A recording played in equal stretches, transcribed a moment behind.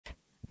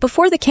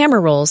Before the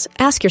camera rolls,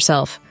 ask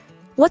yourself,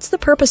 what's the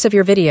purpose of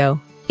your video?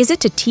 Is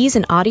it to tease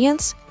an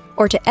audience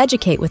or to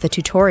educate with a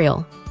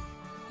tutorial?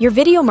 Your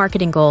video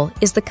marketing goal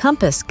is the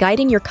compass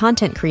guiding your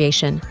content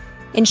creation,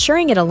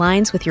 ensuring it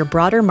aligns with your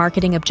broader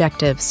marketing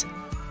objectives.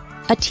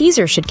 A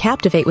teaser should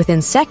captivate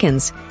within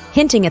seconds,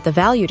 hinting at the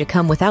value to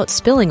come without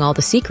spilling all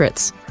the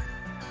secrets.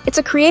 It's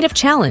a creative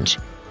challenge,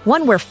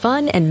 one where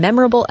fun and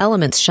memorable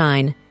elements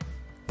shine.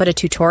 But a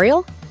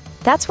tutorial?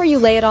 That's where you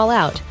lay it all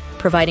out,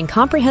 providing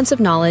comprehensive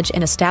knowledge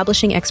and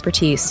establishing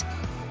expertise.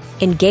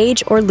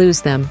 Engage or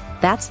lose them,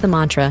 that's the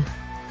mantra.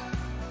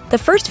 The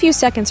first few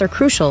seconds are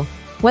crucial,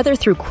 whether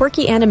through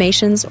quirky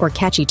animations or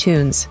catchy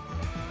tunes.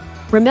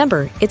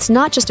 Remember, it's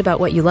not just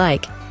about what you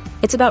like,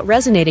 it's about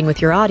resonating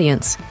with your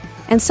audience,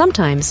 and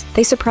sometimes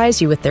they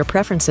surprise you with their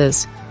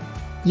preferences.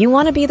 You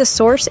want to be the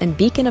source and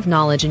beacon of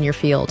knowledge in your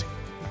field.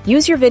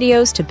 Use your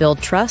videos to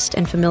build trust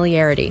and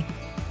familiarity.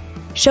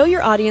 Show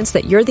your audience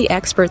that you're the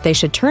expert they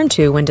should turn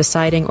to when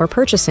deciding or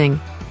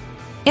purchasing.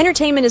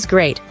 Entertainment is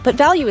great, but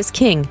value is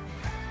king.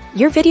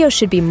 Your video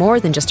should be more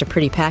than just a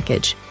pretty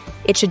package.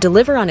 It should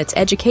deliver on its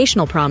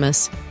educational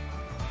promise.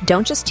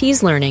 Don't just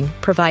tease learning,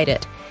 provide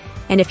it.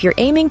 And if you're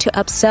aiming to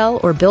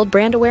upsell or build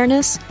brand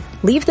awareness,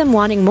 leave them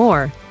wanting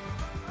more.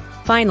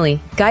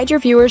 Finally, guide your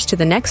viewers to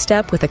the next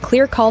step with a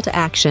clear call to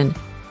action.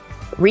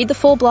 Read the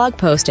full blog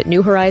post at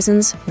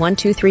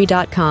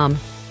newhorizons123.com.